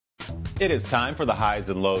It is time for the highs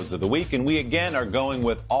and lows of the week, and we again are going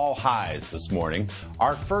with all highs this morning.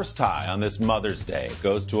 Our first high on this Mother's Day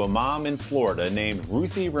goes to a mom in Florida named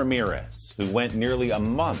Ruthie Ramirez, who went nearly a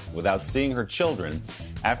month without seeing her children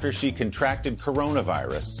after she contracted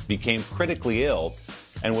coronavirus, became critically ill,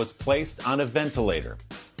 and was placed on a ventilator.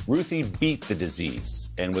 Ruthie beat the disease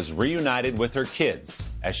and was reunited with her kids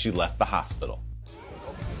as she left the hospital.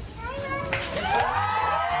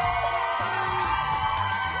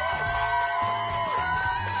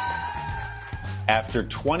 After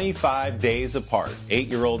 25 days apart,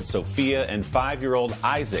 8-year-old Sophia and 5-year-old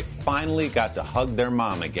Isaac finally got to hug their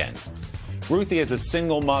mom again. Ruthie is a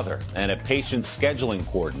single mother and a patient scheduling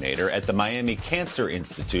coordinator at the Miami Cancer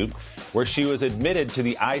Institute, where she was admitted to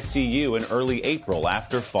the ICU in early April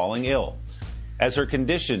after falling ill. As her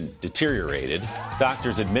condition deteriorated,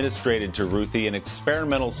 doctors administered to Ruthie an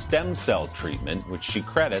experimental stem cell treatment, which she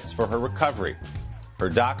credits for her recovery. Her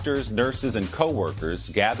doctors, nurses, and co-workers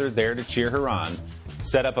gathered there to cheer her on,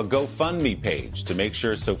 set up a GoFundMe page to make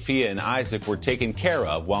sure Sophia and Isaac were taken care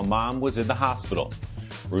of while Mom was in the hospital.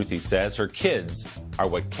 Ruthie says her kids are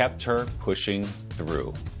what kept her pushing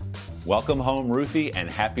through. Welcome home, Ruthie, and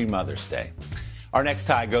happy Mother's Day. Our next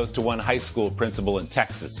high goes to one high school principal in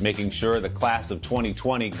Texas, making sure the class of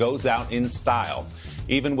 2020 goes out in style,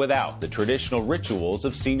 even without the traditional rituals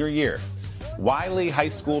of senior year. Wiley High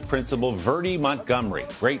School Principal Verdi Montgomery,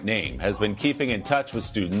 great name, has been keeping in touch with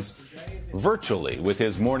students virtually with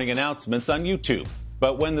his morning announcements on YouTube.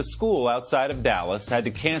 But when the school outside of Dallas had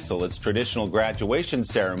to cancel its traditional graduation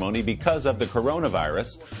ceremony because of the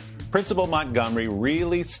coronavirus, Principal Montgomery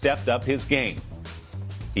really stepped up his game.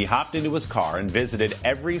 He hopped into his car and visited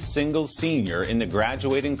every single senior in the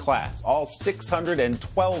graduating class, all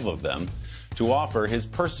 612 of them, to offer his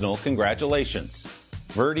personal congratulations.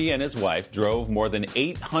 Verdi and his wife drove more than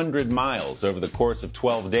 800 miles over the course of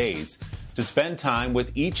 12 days to spend time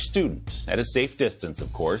with each student, at a safe distance,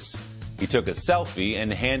 of course. He took a selfie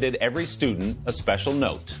and handed every student a special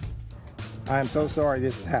note. I am so sorry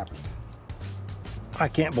this has happened. I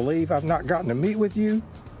can't believe I've not gotten to meet with you,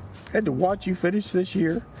 had to watch you finish this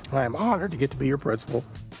year. I am honored to get to be your principal.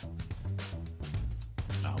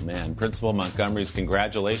 Oh man, Principal Montgomery's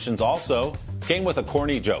congratulations also came with a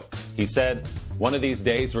corny joke. He said, "One of these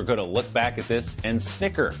days we're going to look back at this and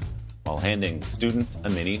snicker," while handing the student a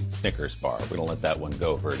mini Snickers bar. We're going to let that one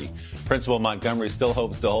go, Verdi. Principal Montgomery still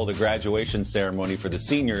hopes to hold a graduation ceremony for the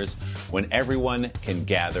seniors when everyone can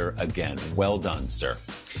gather again. Well done, sir.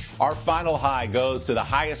 Our final high goes to the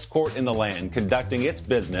highest court in the land, conducting its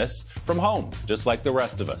business from home, just like the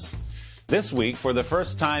rest of us. This week, for the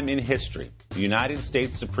first time in history, the United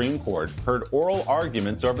States Supreme Court heard oral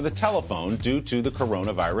arguments over the telephone due to the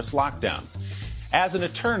coronavirus lockdown. As an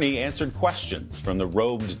attorney answered questions from the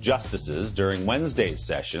robed justices during Wednesday's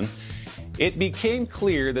session, it became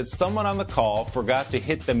clear that someone on the call forgot to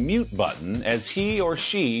hit the mute button as he or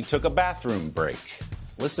she took a bathroom break.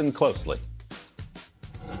 Listen closely.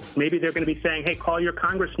 Maybe they're going to be saying, hey, call your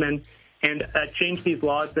congressman and change these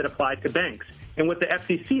laws that apply to banks. And what the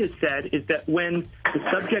FCC has said is that when the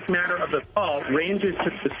subject matter of the call ranges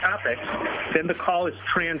to the topic, then the call is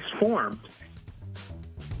transformed.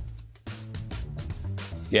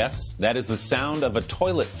 Yes, that is the sound of a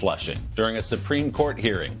toilet flushing during a Supreme Court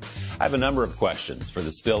hearing. I have a number of questions for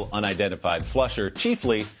the still unidentified flusher.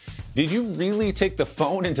 Chiefly, did you really take the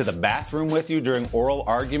phone into the bathroom with you during oral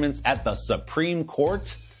arguments at the Supreme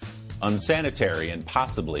Court? Unsanitary and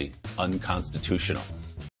possibly unconstitutional.